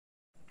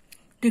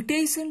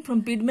Dictation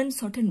from PITMAN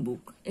shorthand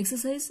book,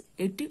 exercise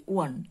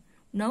 81.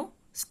 Now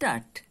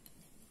start.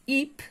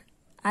 If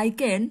I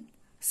can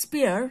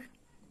spare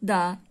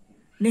the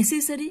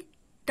necessary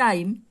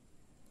time,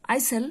 I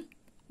shall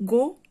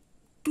go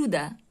to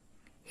the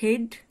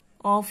head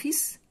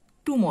office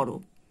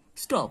tomorrow.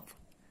 Stop.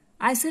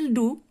 I shall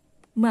do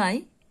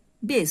my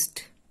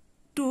best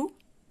to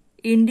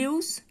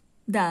induce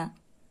the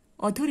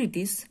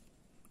authorities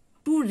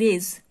to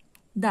raise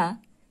the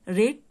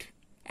rate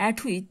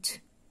at which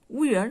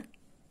we are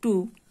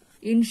to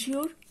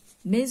ensure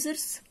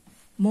measures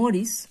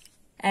Morris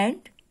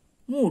and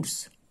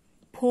Moore's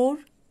 4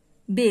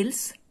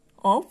 bales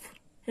of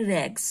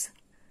rags.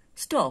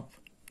 Stop.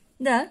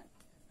 The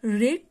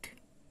rate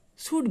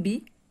should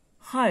be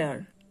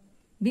higher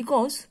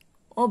because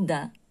of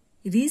the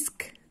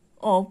risk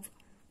of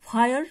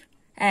fire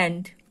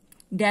and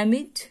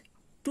damage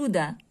to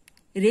the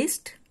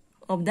rest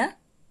of the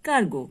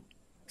cargo.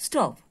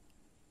 Stop.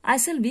 I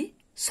shall be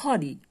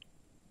sorry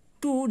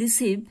to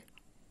receive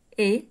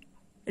a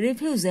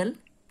refusal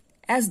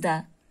as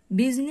the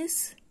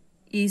business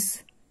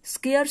is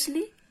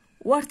scarcely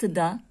worth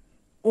the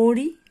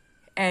worry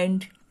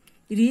and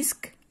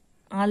risk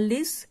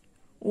unless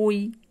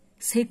we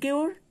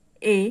secure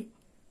a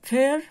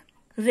fair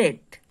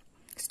rate.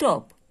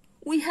 Stop.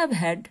 We have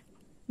had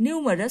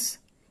numerous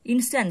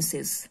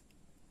instances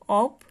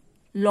of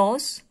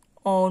loss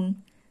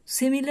on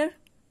similar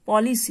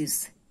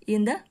policies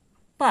in the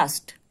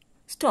past.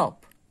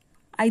 Stop.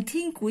 I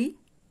think we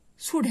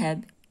should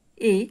have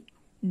a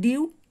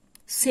due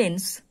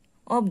sense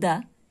of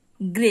the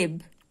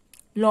grave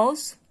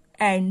loss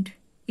and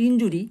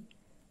injury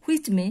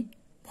which may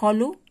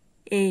follow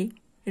a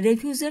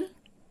refusal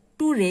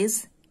to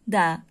raise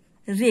the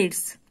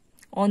rates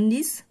on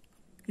these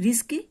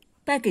risky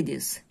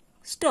packages.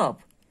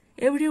 Stop.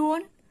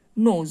 Everyone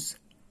knows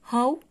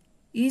how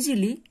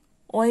easily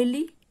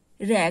oily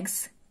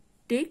rags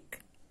take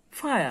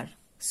fire.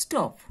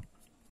 Stop.